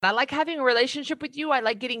I like having a relationship with you. I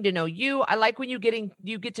like getting to know you. I like when you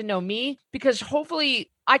get to know me, because hopefully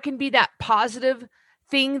I can be that positive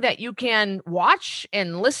thing that you can watch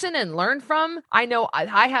and listen and learn from. I know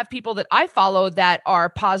I have people that I follow that are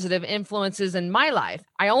positive influences in my life.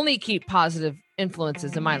 I only keep positive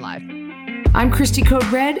influences in my life. I'm Christy Code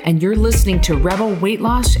Red, and you're listening to Rebel Weight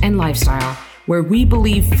Loss and Lifestyle, where we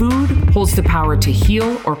believe food holds the power to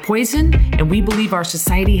heal or poison, and we believe our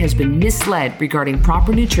society has been misled regarding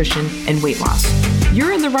proper nutrition and weight loss.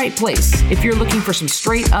 You're in the right place if you're looking for some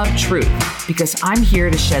straight up truth, because I'm here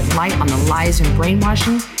to shed light on the lies and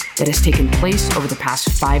brainwashing that has taken place over the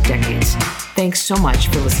past 5 decades. Thanks so much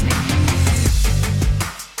for listening.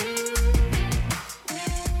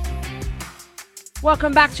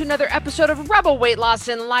 Welcome back to another episode of Rebel Weight Loss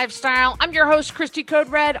and Lifestyle. I'm your host, Christy Code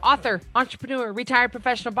Red, author, entrepreneur, retired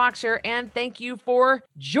professional boxer, and thank you for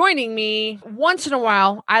joining me. Once in a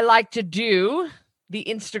while, I like to do the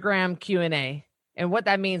Instagram Q&A. And what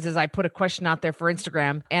that means is I put a question out there for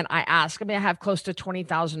Instagram and I ask. I have close to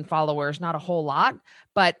 20,000 followers, not a whole lot,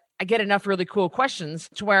 but I get enough really cool questions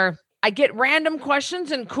to where I get random questions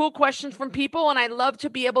and cool questions from people, and I love to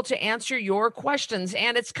be able to answer your questions.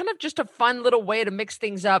 And it's kind of just a fun little way to mix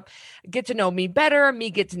things up, get to know me better, me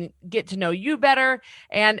get to know you better,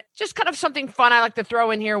 and just kind of something fun I like to throw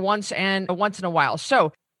in here once in a while.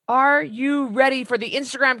 So, are you ready for the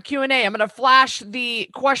Instagram Q&A? I'm going to flash the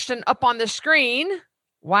question up on the screen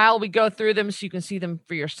while we go through them so you can see them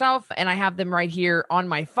for yourself, and I have them right here on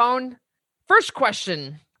my phone. First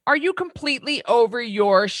question. Are you completely over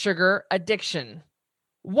your sugar addiction?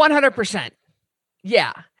 100%.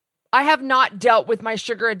 Yeah. I have not dealt with my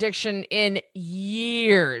sugar addiction in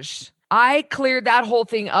years. I cleared that whole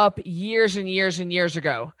thing up years and years and years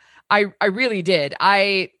ago. I really did.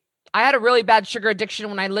 I had a really bad sugar addiction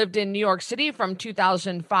when I lived in New York City from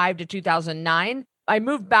 2005 to 2009. I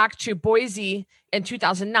moved back to Boise in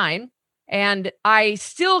 2009, and I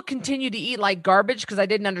still continued to eat like garbage because I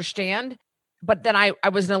didn't understand. But then I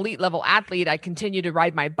was an elite level athlete. I continued to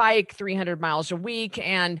ride my bike 300 miles a week.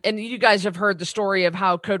 And you guys have heard the story of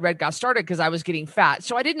how Code Red got started because I was getting fat.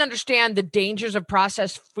 So I didn't understand the dangers of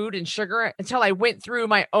processed food and sugar until I went through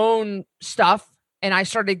my own stuff and I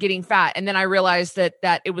started getting fat. And then I realized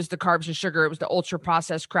that it was the carbs and sugar. It was the ultra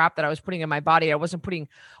processed crap that I was putting in my body. I wasn't putting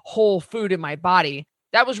whole food in my body.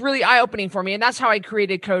 That was really eye-opening for me. And that's how I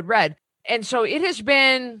created Code Red. And so it has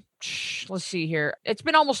been, let's see here. It's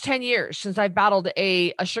been almost 10 years since I battled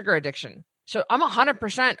a sugar addiction. So I'm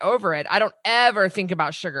 100% over it. I don't ever think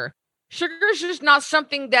about sugar. Sugar is just not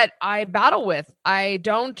something that I battle with. I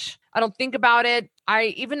don't think about it.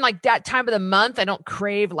 I even like that time of the month, I don't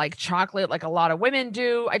crave like chocolate like a lot of women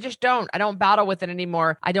do. I just don't. I don't battle with it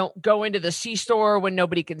anymore. I don't go into the C-store when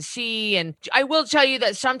nobody can see. And I will tell you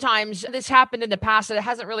that sometimes this happened in the past. It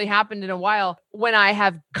hasn't really happened in a while. When I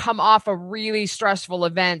have come off a really stressful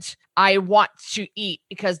event, I want to eat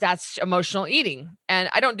because that's emotional eating. And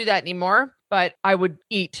I don't do that anymore, but I would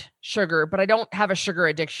eat sugar, but I don't have a sugar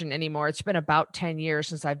addiction anymore. It's been about 10 years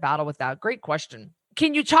since I battled with that. Great question.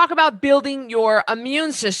 Can you talk about building your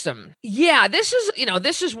immune system? Yeah, this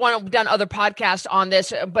is one, I've done other podcasts on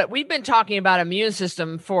this, but we've been talking about immune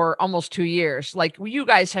system for almost 2 years. Like you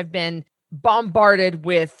guys have been bombarded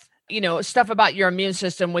with, stuff about your immune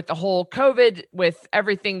system with the whole COVID, with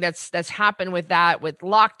everything that's happened with that, with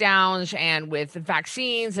lockdowns and with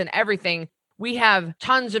vaccines and everything. We have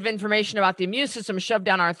tons of information about the immune system shoved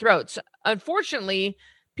down our throats. Unfortunately,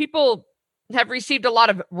 people have received a lot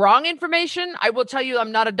of wrong information. I will tell you,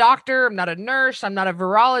 I'm not a doctor. I'm not a nurse. I'm not a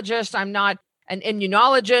virologist. I'm not an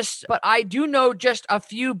immunologist, but I do know just a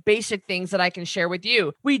few basic things that I can share with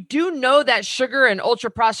you. We do know that sugar and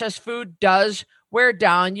ultra processed food does wear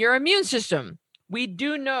down your immune system. We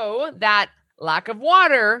do know that lack of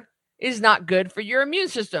water is not good for your immune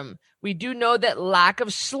system. We do know that lack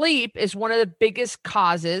of sleep is one of the biggest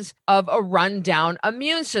causes of a rundown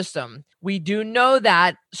immune system. We do know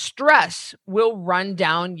that stress will run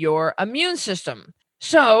down your immune system.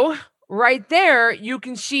 So right there, you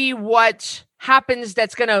can see what happens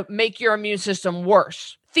that's going to make your immune system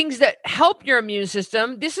worse. Things that help your immune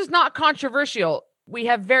system, this is not controversial. We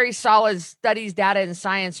have very solid studies, data, and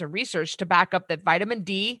science and research to back up that vitamin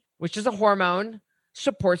D, which is a hormone,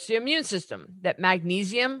 supports the immune system, that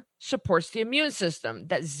magnesium supports the immune system,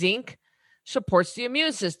 that zinc supports the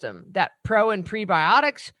immune system, that pro and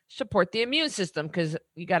prebiotics support the immune system because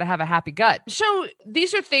you got to have a happy gut. So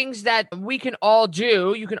these are things that we can all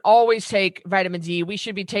do. You can always take vitamin D. We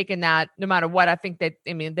should be taking that no matter what. I think that,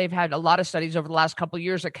 they've had a lot of studies over the last couple of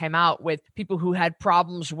years that came out with people who had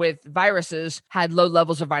problems with viruses had low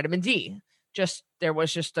levels of vitamin D. There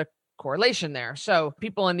was just a correlation there. So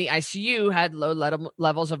people in the ICU had low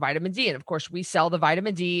levels of vitamin D. And of course, we sell the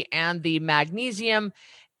vitamin D and the magnesium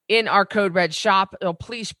in our Code Red shop. So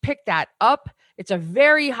please pick that up. It's a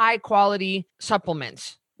very high quality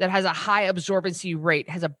supplement that has a high absorbency rate,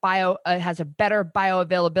 has a better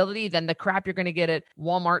bioavailability than the crap you're going to get at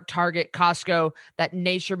Walmart, Target, Costco, that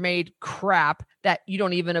nature-made crap that you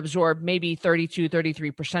don't even absorb maybe 32,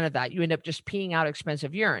 33% of that. You end up just peeing out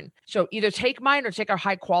expensive urine. So either take mine or take a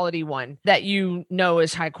high quality one that you know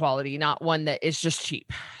is high quality, not one that is just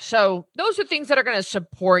cheap. So those are things that are going to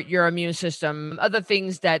support your immune system. Other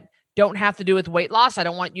things that don't have to do with weight loss. I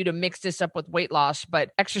don't want you to mix this up with weight loss,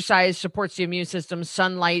 but exercise supports the immune system.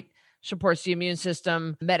 Sunlight supports the immune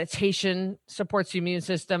system. Meditation supports the immune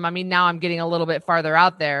system. I mean, now I'm getting a little bit farther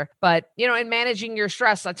out there, but in managing your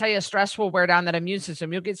stress, I'll tell you, stress will wear down that immune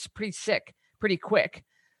system. You'll get pretty sick pretty quick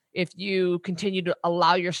if you continue to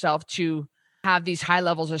allow yourself to have these high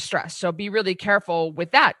levels of stress. So be really careful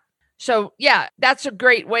with that. So yeah, that's a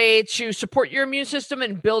great way to support your immune system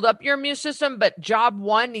and build up your immune system. But job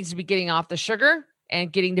one needs to be getting off the sugar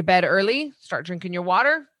and getting to bed early. Start drinking your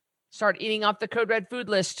water. Start eating off the Code Red food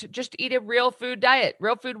list. Just eat a real food diet,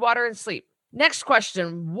 real food, water, and sleep. Next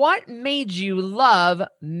question. What made you love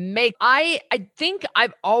makeup? I think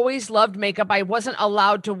I've always loved makeup. I wasn't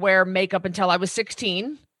allowed to wear makeup until I was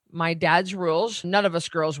 16. My dad's rules. None of us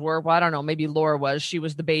girls were. Well, I don't know. Maybe Laura was. She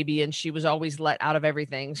was the baby and she was always let out of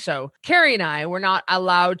everything. So Carrie and I were not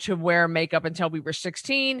allowed to wear makeup until we were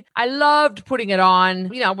 16. I loved putting it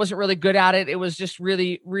on. I wasn't really good at it. It was just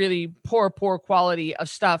really, really poor quality of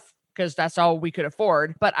stuff because that's all we could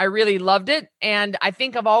afford. But I really loved it. And I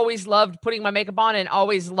think I've always loved putting my makeup on and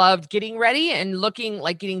always loved getting ready and looking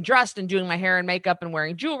like getting dressed and doing my hair and makeup and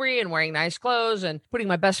wearing jewelry and wearing nice clothes and putting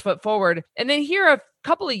my best foot forward. And then here a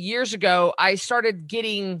couple of years ago, I started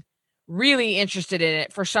getting really interested in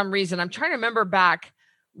it for some reason. I'm trying to remember back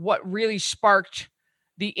what really sparked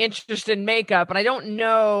the interest in makeup. And I don't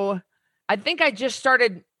know. I think I just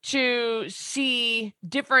started to see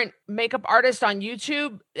different makeup artists on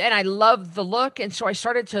YouTube and I loved the look. And so I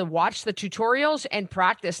started to watch the tutorials and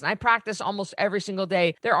practice. And I practice almost every single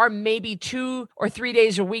day. There are maybe 2 or 3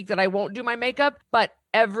 days a week that I won't do my makeup, but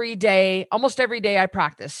every day, almost every day I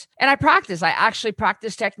practice. And I actually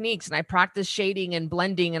practice techniques and I practice shading and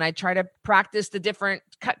blending and I try to practice the different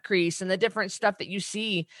cut crease and the different stuff that you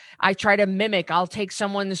see. I try to mimic. I'll take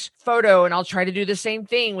someone's photo and I'll try to do the same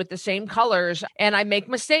thing with the same colors. And I make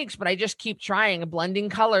mistakes, but I just keep trying, blending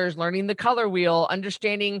colors, learning the color wheel,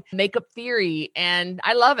 understanding makeup theory. And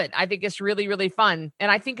I love it. I think it's really, really fun.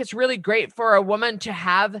 And I think it's really great for a woman to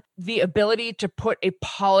have the ability to put a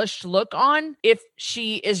polished look on if she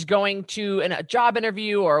is going to a job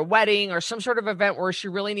interview or a wedding or some sort of event where she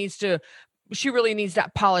really needs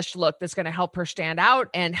that polished look that's going to help her stand out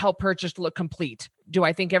and help her just look complete. Do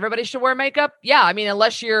I think everybody should wear makeup? Yeah. I mean,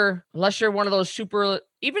 unless you're one of those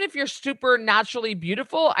even if you're super naturally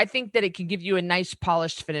beautiful, I think that it can give you a nice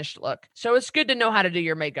polished finished look. So it's good to know how to do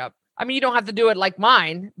your makeup. I mean, you don't have to do it like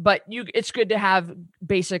mine, but it's good to have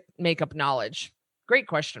basic makeup knowledge. Great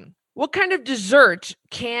question. What kind of dessert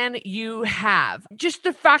can you have? Just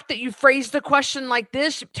the fact that you phrased the question like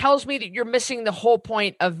this tells me that you're missing the whole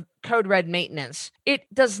point of Code Red maintenance. It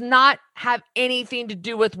does not have anything to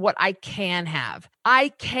do with what I can have.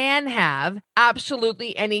 I can have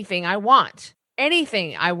absolutely anything I want.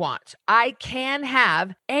 Anything I want. I can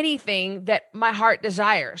have anything that my heart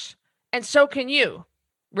desires. And so can you.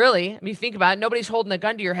 Really, I mean, think about it. Nobody's holding a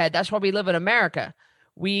gun to your head. That's why we live in America.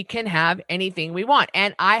 We can have anything we want.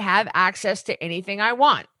 And I have access to anything I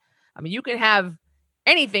want. I mean, you can have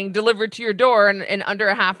anything delivered to your door in under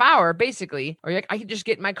a half hour, basically. Or I can just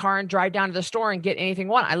get in my car and drive down to the store and get anything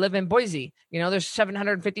I want. I live in Boise. There's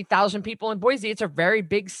 750,000 people in Boise. It's a very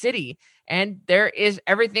big city. And there is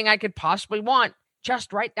everything I could possibly want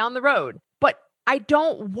just right down the road. But I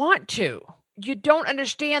don't want to. You don't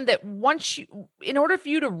understand that in order for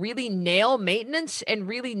you to really nail maintenance and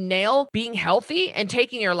really nail being healthy and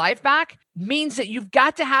taking your life back means that you've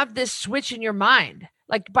got to have this switch in your mind.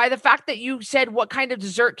 Like by the fact that you said, what kind of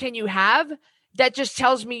dessert can you have? That just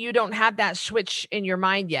tells me you don't have that switch in your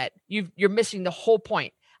mind yet. You're missing the whole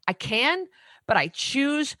point. I can, but I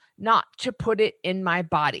choose not to put it in my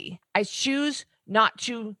body. I choose not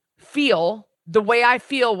to feel the way I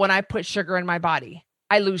feel when I put sugar in my body.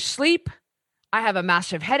 I lose sleep. I have a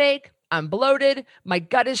massive headache. I'm bloated. My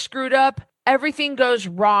gut is screwed up. Everything goes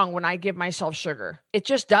wrong when I give myself sugar. It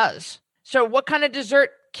just does. So what kind of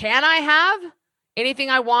dessert can I have? Anything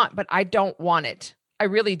I want, but I don't want it. I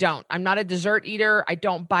really don't. I'm not a dessert eater. I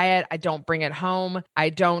don't buy it. I don't bring it home. I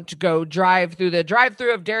don't go drive through the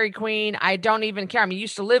drive-through of Dairy Queen. I don't even care. I mean, I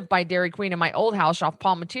used to live by Dairy Queen in my old house off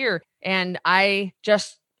Palmatier, and I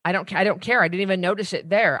don't care. I didn't even notice it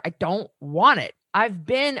there. I don't want it. I've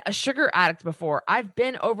been a sugar addict before. I've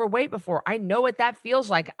been overweight before. I know what that feels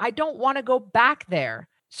like. I don't want to go back there.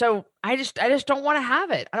 So I just don't want to have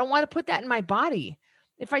it. I don't want to put that in my body.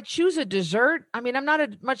 If I choose a dessert, I mean, I'm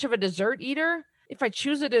not much of a dessert eater. If I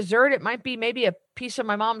choose a dessert, it might be maybe a piece of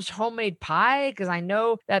my mom's homemade pie because I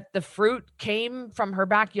know that the fruit came from her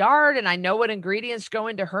backyard and I know what ingredients go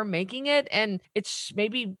into her making it. And it's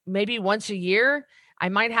maybe once a year I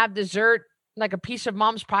might have dessert, like a piece of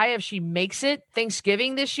mom's pie if she makes it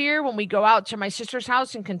Thanksgiving this year when we go out to my sister's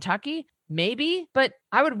house in Kentucky. Maybe, but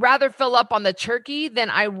I would rather fill up on the turkey than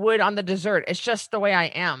I would on the dessert. It's just the way I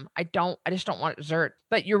am. I just don't want dessert.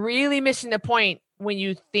 But you're really missing the point when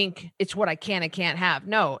you think it's what I can and can't have.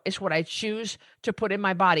 No, it's what I choose to put in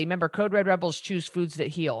my body. Remember, Code Red Rebels choose foods that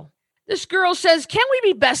heal. This girl says, can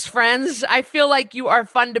we be best friends? I feel like you are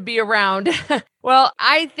fun to be around. Well,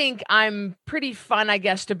 I think I'm pretty fun, I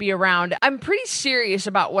guess, to be around. I'm pretty serious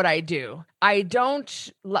about what I do. I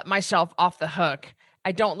don't let myself off the hook.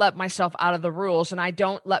 I don't let myself out of the rules, and I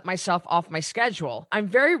don't let myself off my schedule. I'm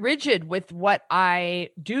very rigid with what I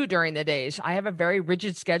do during the days. I have a very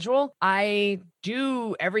rigid schedule. I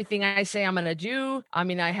do everything I say I'm going to do. I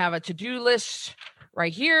mean, I have a to-do list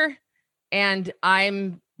right here, and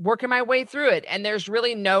I'm working my way through it. And there's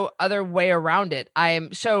really no other way around it. I am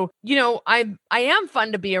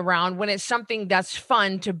fun to be around when it's something that's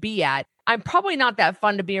fun to be at. I'm probably not that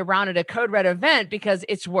fun to be around at a Code Red event because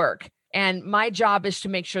it's work. And my job is to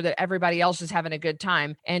make sure that everybody else is having a good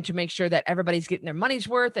time and to make sure that everybody's getting their money's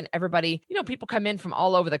worth and everybody, people come in from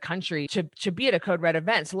all over the country to be at a Code Red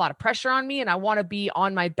event. It's a lot of pressure on me and I want to be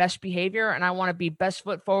on my best behavior and I want to be best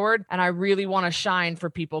foot forward. And I really want to shine for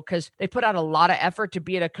people because they put out a lot of effort to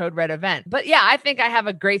be at a Code Red event. But yeah, I think I have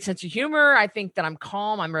a great sense of humor. I think that I'm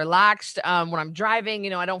calm. I'm relaxed. When I'm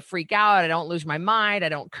driving, I don't freak out. I don't lose my mind. I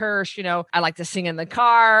don't curse. I like to sing in the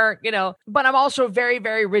car, but I'm also very,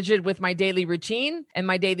 very rigid with my daily routine and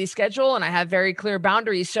my daily schedule. And I have very clear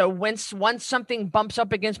boundaries. So once something bumps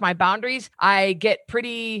up against my boundaries, I get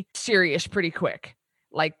pretty serious pretty quick.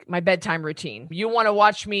 Like my bedtime routine. You want to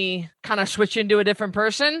watch me kind of switch into a different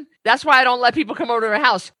person? That's why I don't let people come over to my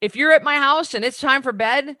house. If you're at my house and it's time for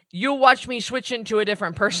bed, you'll watch me switch into a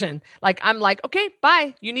different person. Like I'm like, okay,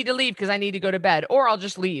 bye. You need to leave because I need to go to bed. Or I'll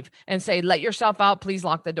just leave and say, let yourself out. Please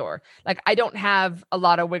lock the door. Like I don't have a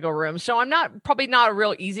lot of wiggle room. So I'm probably not a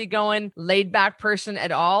real easygoing, laid back person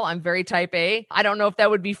at all. I'm very type A. I don't know if that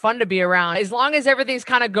would be fun to be around. As long as everything's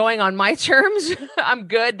kind of going on my terms, I'm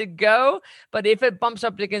good to go. But if it bumps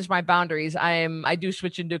up against my boundaries, I do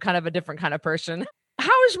switch into kind of a different kind of person.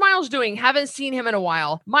 How is Miles doing? Haven't seen him in a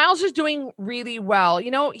while. Miles is doing really well.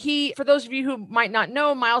 For those of you who might not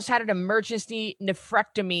know, Miles had an emergency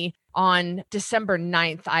nephrectomy on December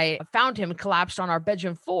 9th. I found him collapsed on our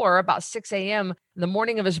bedroom floor about 6 a.m. the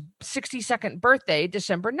morning of his 62nd birthday,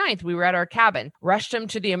 December 9th. We were at our cabin, rushed him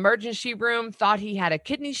to the emergency room, thought he had a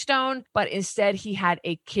kidney stone, but instead he had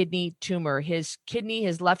a kidney tumor. His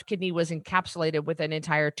left kidney was encapsulated with an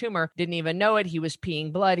entire tumor. Didn't even know it. He was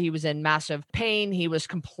peeing blood. He was in massive pain. He was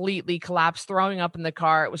completely collapsed, throwing up in the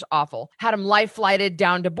car. It was awful. Had him life flighted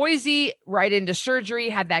down to Boise, right into surgery,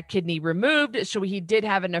 had that kidney removed. So he did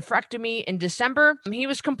have a nephrectomy in December. He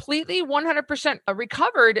was completely 100%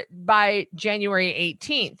 recovered by January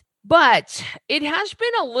 18th. But it has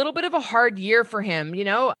been a little bit of a hard year for him.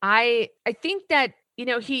 I think that,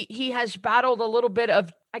 he has battled a little bit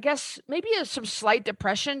of, I guess, maybe some slight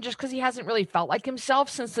depression just because he hasn't really felt like himself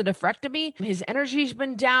since the nephrectomy. His energy's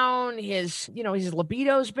been down. His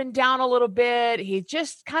libido's been down a little bit. He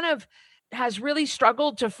just kind of has really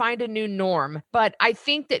struggled to find a new norm. But I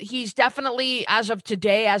think that he's definitely, as of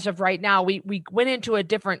today, as of right now, we went into a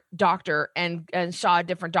different doctor and saw a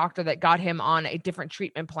different doctor that got him on a different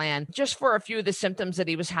treatment plan just for a few of the symptoms that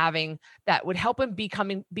he was having that would help him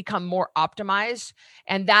become more optimized.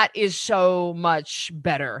 And that is so much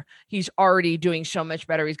better. He's already doing so much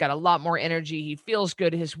better. He's got a lot more energy. He feels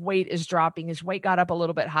good. His weight is dropping. His weight got up a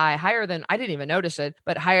little bit higher than, I didn't even notice it,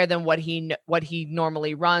 but higher than what he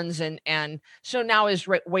normally runs. And so now his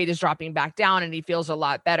weight is dropping back down and he feels a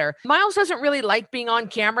lot better. Miles doesn't really like being on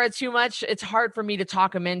camera too much. It's hard for me to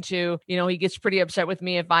talk him into, he gets pretty upset with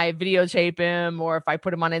me if I videotape him or if I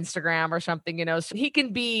put him on Instagram or something, so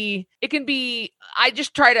I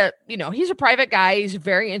just try to, he's a private guy. He's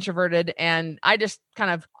very introverted and I just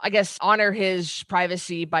kind of, I guess, honor his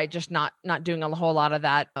privacy by just not doing a whole lot of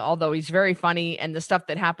that. Although he's very funny, and the stuff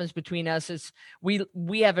that happens between us is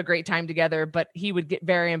we have a great time together, but he would get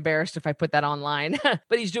very embarrassed if I put that online.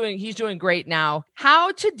 But he's doing great now.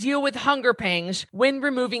 How to deal with hunger pangs when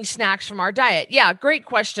removing snacks from our diet? Yeah, great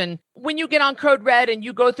question. When you get on Code Red and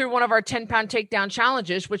you go through one of our 10-pound takedown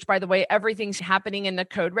challenges, which, by the way, everything's happening in the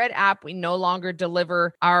Code Red app. We no longer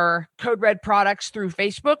deliver our Code Red products through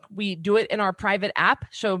Facebook. We do it in our private app.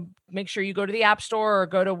 So make sure you go to the App Store or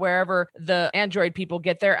go to wherever the Android people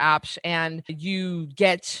get their apps, and you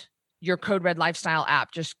get your Code Red Lifestyle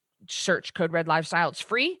app. Just search Code Red Lifestyle. It's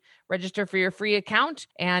free. Register for your free account,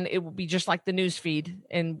 and it will be just like the news feed.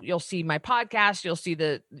 And you'll see my podcast, you'll see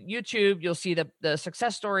the YouTube, you'll see the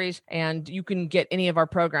success stories, and you can get any of our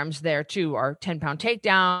programs there too. Our 10-pound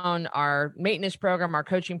takedown, our maintenance program, our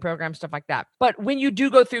coaching program, stuff like that. But when you do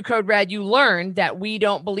go through Code Red, you learn that we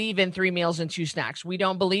don't believe in 3 meals and 2 snacks. We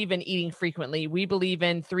don't believe in eating frequently. We believe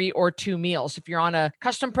in 3 or 2 meals. If you're on a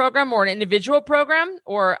custom program or an individual program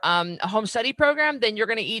or a home study program, then you're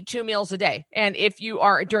going to eat 2 meals a day. And if you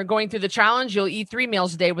are going through the challenge, you'll eat 3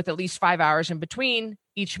 meals a day with at least 5 hours in between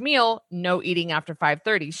each meal, no eating after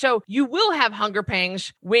 5:30. So you will have hunger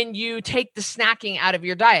pangs when you take the snacking out of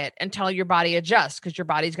your diet until your body adjusts, because your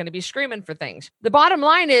body's going to be screaming for things. The bottom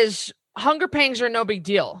line is hunger pangs are no big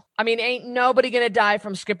deal. I mean, ain't nobody going to die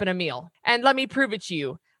from skipping a meal. And let me prove it to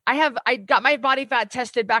you. I got my body fat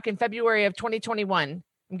tested back in February of 2021.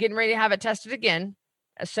 I'm getting ready to have it tested again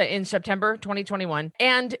in September 2021.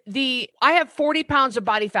 And I have 40 pounds of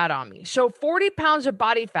body fat on me. So 40 pounds of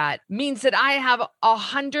body fat means that I have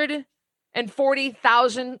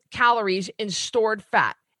 140,000 calories in stored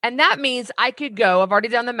fat. And that means I could go, I've already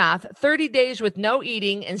done the math, 30 days with no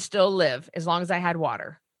eating and still live as long as I had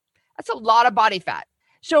water. That's a lot of body fat.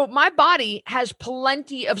 So my body has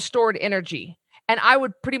plenty of stored energy. And I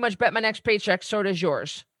would pretty much bet my next paycheck, so does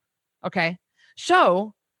yours. Okay.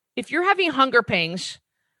 So if you're having hunger pangs,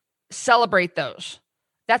 celebrate those.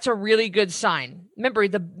 That's a really good sign. Remember,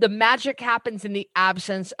 the magic happens in the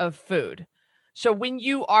absence of food. So when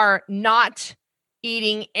you are not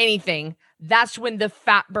eating anything, that's when the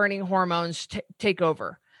fat burning hormones take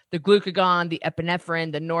over. The glucagon, the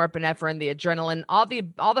epinephrine, the norepinephrine, the adrenaline, all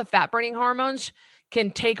the fat burning hormones can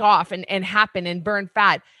take off and happen and burn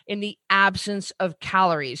fat in the absence of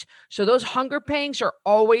calories. So those hunger pangs are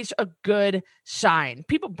always a good sign.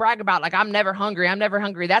 People brag about, like, I'm never hungry.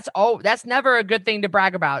 That's never a good thing to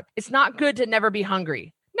brag about. It's not good to never be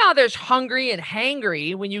hungry. Now there's hungry and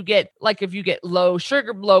hangry when you get, like, if you get low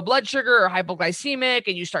blood sugar or hypoglycemic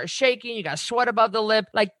and you start shaking, you got sweat above the lip,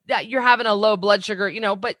 like that, you're having a low blood sugar,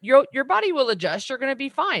 but your body will adjust. You're going to be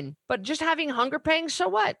fine. But just having hunger pangs, so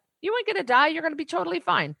what? You ain't going to die. You're going to be totally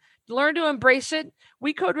fine. Learn to embrace it.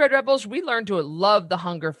 We Code Red Rebels, we learn to love the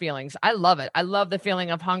hunger feelings. I love it. I love the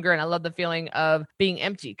feeling of hunger, and I love the feeling of being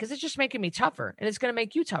empty, because it's just making me tougher, and it's going to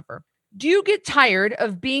make you tougher. Do you get tired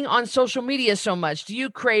of being on social media so much? Do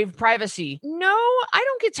you crave privacy? No, I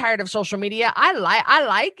don't get tired of social media. I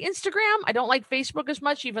like Instagram. I don't like Facebook as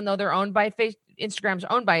much, even though they're owned by Instagram's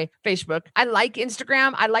owned by Facebook. I like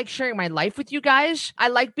Instagram. I like sharing my life with you guys. I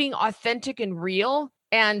like being authentic and real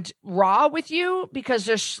and raw with you, because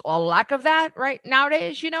there's a lack of that right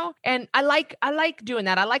nowadays, and I like doing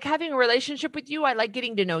that. I like having a relationship with you. I like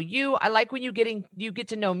getting to know you. I like when you get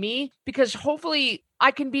to know me, because hopefully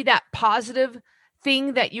I can be that positive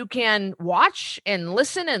thing that you can watch and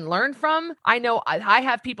listen and learn from. I know I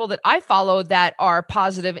have people that I follow that are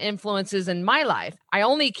positive influences in my life. I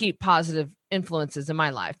only keep positive influences in my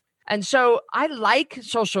life. And so I like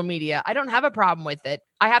social media. I don't have a problem with it.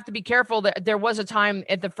 I have to be careful. That there was a time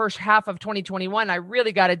at the first half of 2021, I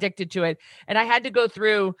really got addicted to it. And I had to go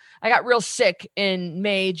through, I got real sick in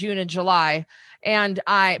May, June, and July. And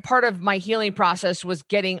part of my healing process was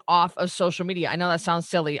getting off of social media. I know that sounds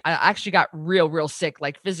silly. I actually got real sick,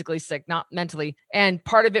 like physically sick, not mentally. And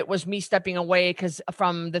part of it was me stepping away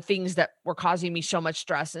from the things that were causing me so much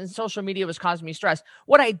stress. And social media was causing me stress.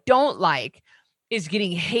 What I don't like is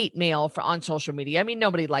getting hate mail on social media. I mean,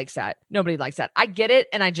 nobody likes that. Nobody likes that. I get it,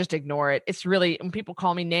 and I just ignore it. It's really, when people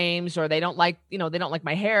call me names, or they don't like, they don't like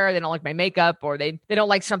my hair, they don't like my makeup, or they don't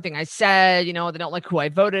like something I said, they don't like who I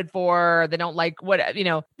voted for, they don't like what,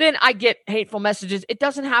 then I get hateful messages. It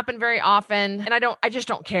doesn't happen very often, and I just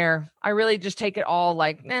don't care. I really just take it all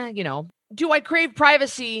like, Do I crave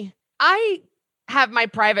privacy? I have my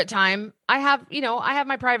private time. I have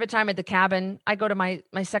my private time at the cabin. I go to my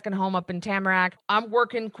second home up in Tamarack. I'm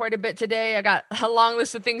working quite a bit today. I got a long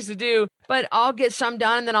list of things to do, but I'll get some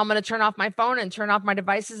done. And then I'm going to turn off my phone and turn off my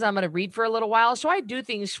devices. I'm going to read for a little while. So I do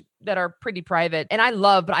things that are pretty private. And I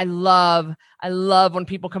love when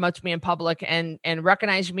people come up to me in public and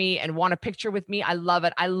recognize me and want a picture with me. I love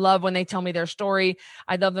it. I love when they tell me their story.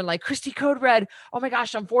 I love them like, Christy Code Red. Oh my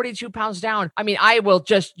gosh, I'm 42 pounds down. I mean,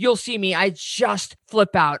 you'll see me. I just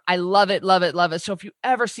flip out. I love it, love it, love it. So if you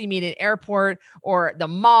ever see me at an airport or the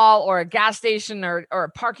mall or a gas station or a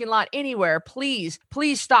parking lot anywhere, please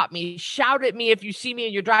stop me. Shout at me if you see me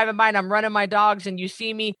and you're driving by and I'm running my dogs and you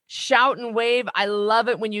see me. Shout and wave. I love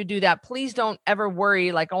it when you do that. Please don't ever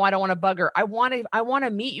worry like, oh, I don't want to bug her. I want to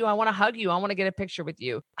meet you. I want to hug you. I want to get a picture with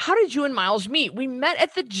you. How did you and Miles meet? We met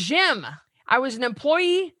at the gym. I was an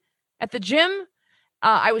employee at the gym.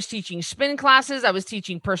 I was teaching spin classes. I was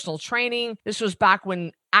teaching personal training. This was back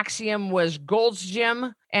when Axiom was Gold's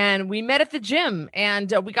Gym. And we met at the gym and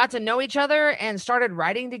we got to know each other and started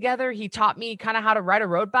riding together. He taught me kind of how to ride a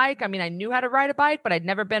road bike. I mean, I knew how to ride a bike, but I'd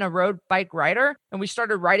never been a road bike rider. And we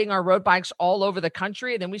started riding our road bikes all over the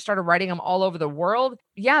country. And then we started riding them all over the world.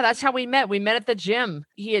 Yeah, that's how we met. We met at the gym.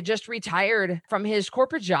 He had just retired from his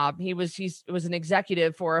corporate job. He was an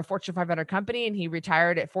executive for a Fortune 500 company and he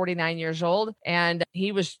retired at 49 years old. And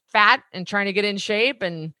he was fat and trying to get in shape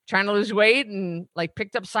and trying to lose weight and like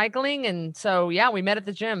picked up cycling. And so, yeah, we met at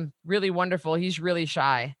the gym. Really wonderful. He's really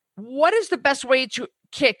shy. What is the best way to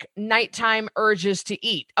kick nighttime urges to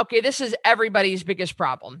eat? Okay, this is everybody's biggest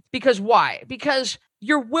problem. Because why? Because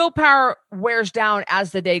your willpower wears down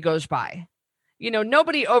as the day goes by. You know,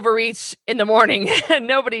 nobody overeats in the morning.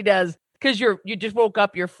 Nobody does because you just woke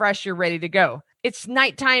up, you're fresh, you're ready to go. It's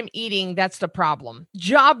nighttime eating that's the problem.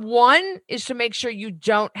 Job one is to make sure you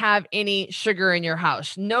don't have any sugar in your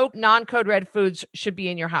house. No non-Code Red foods should be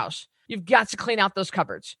in your house. You've got to clean out those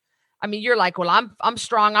cupboards. I mean, you're like, well, I'm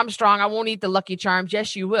strong. I won't eat the Lucky Charms.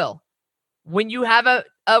 Yes, you will. When you have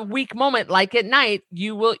a weak moment like at night,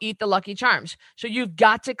 you will eat the Lucky Charms. So you've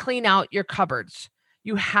got to clean out your cupboards.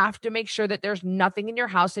 You have to make sure that there's nothing in your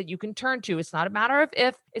house that you can turn to. It's not a matter of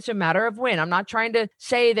if, it's a matter of when. I'm not trying to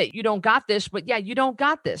say that you don't got this, but yeah, you don't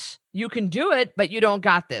got this. You can do it, but you don't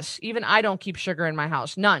got this. Even I don't keep sugar in my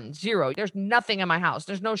house. None, zero. There's nothing in my house.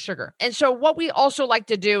 There's no sugar. And so what we also like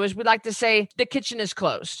to do is we like to say the kitchen is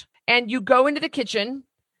closed. And you go into the kitchen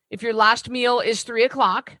if your last meal is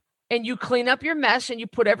 3:00 and you clean up your mess and you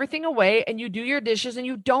put everything away and you do your dishes and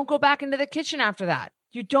you don't go back into the kitchen after that.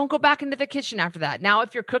 You don't go back into the kitchen after that. Now,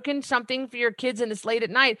 if you're cooking something for your kids and it's late at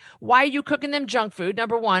night, why are you cooking them junk food?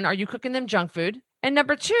 Number one, are you cooking them junk food? And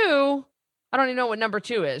number two, I don't even know what number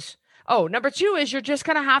two is. Oh, number two is you're just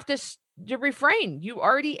going to have to refrain. You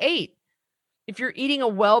already ate. If you're eating a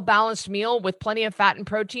well-balanced meal with plenty of fat and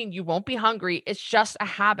protein, you won't be hungry. It's just a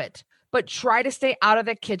habit. But try to stay out of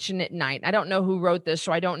the kitchen at night. I don't know who wrote this,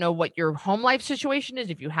 so I don't know what your home life situation is.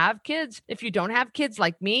 If you have kids, if you don't have kids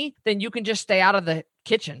like me, then you can just stay out of the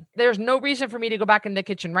kitchen. There's no reason for me to go back in the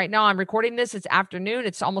kitchen. Right now, I'm recording this. It's afternoon.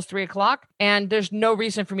 It's almost 3:00. And there's no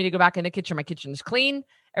reason for me to go back in the kitchen. My kitchen is clean.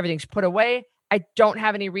 Everything's put away. I don't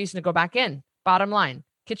have any reason to go back in. Bottom line,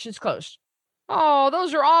 kitchen's closed. Oh,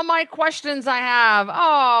 those are all my questions I have.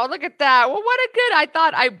 Oh, look at that. Well, what a good, I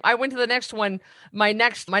thought I went to the next one. My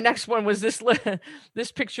next one was this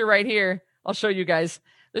picture right here. I'll show you guys.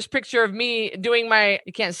 This picture of me doing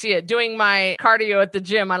you can't see it, doing my cardio at the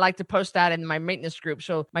gym. I like to post that in my maintenance group.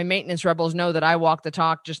 So my maintenance rebels know that I walk the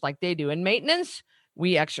talk just like they do. In maintenance,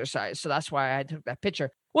 we exercise. So that's why I took that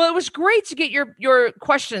picture. Well, it was great to get your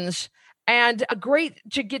questions and great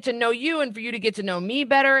to get to know you and for you to get to know me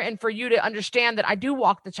better and for you to understand that I do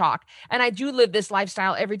walk the talk and I do live this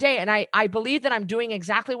lifestyle every day. And I believe that I'm doing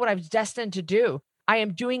exactly what I was destined to do. I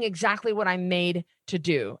am doing exactly what I'm made to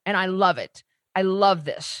do. And I love it. I love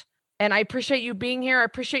this. And I appreciate you being here. I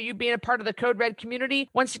appreciate you being a part of the Code Red community.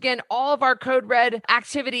 Once again, all of our Code Red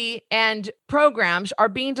activity and programs are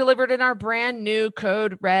being delivered in our brand new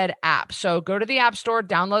Code Red app. So go to the App Store,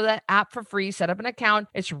 download that app for free, set up an account.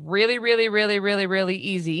 It's really, really, really, really, really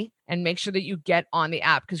easy. And make sure that you get on the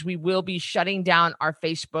app because we will be shutting down our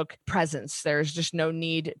Facebook presence. There's just no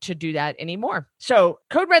need to do that anymore. So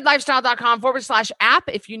CodeRedLifestyle.com/app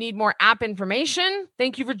if you need more app information.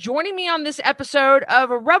 Thank you for joining me on this episode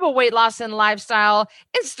of Rebel Weight Loss and Lifestyle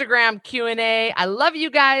Instagram Q&A. I love you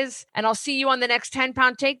guys. And I'll see you on the next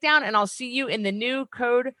 10-pound takedown. And I'll see you in the new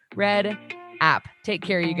Code Red app. Take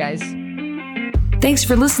care, you guys. Thanks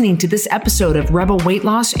for listening to this episode of Rebel Weight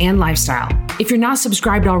Loss and Lifestyle. If you're not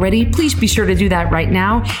subscribed already, please be sure to do that right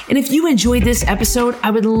now. And if you enjoyed this episode,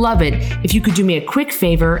 I would love it if you could do me a quick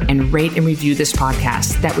favor and rate and review this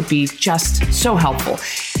podcast. That would be just so helpful.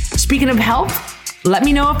 Speaking of help, let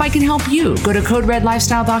me know if I can help you. Go to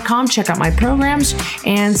CodeRedLifestyle.com, check out my programs,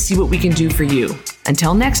 and see what we can do for you.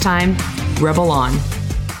 Until next time, Rebel on.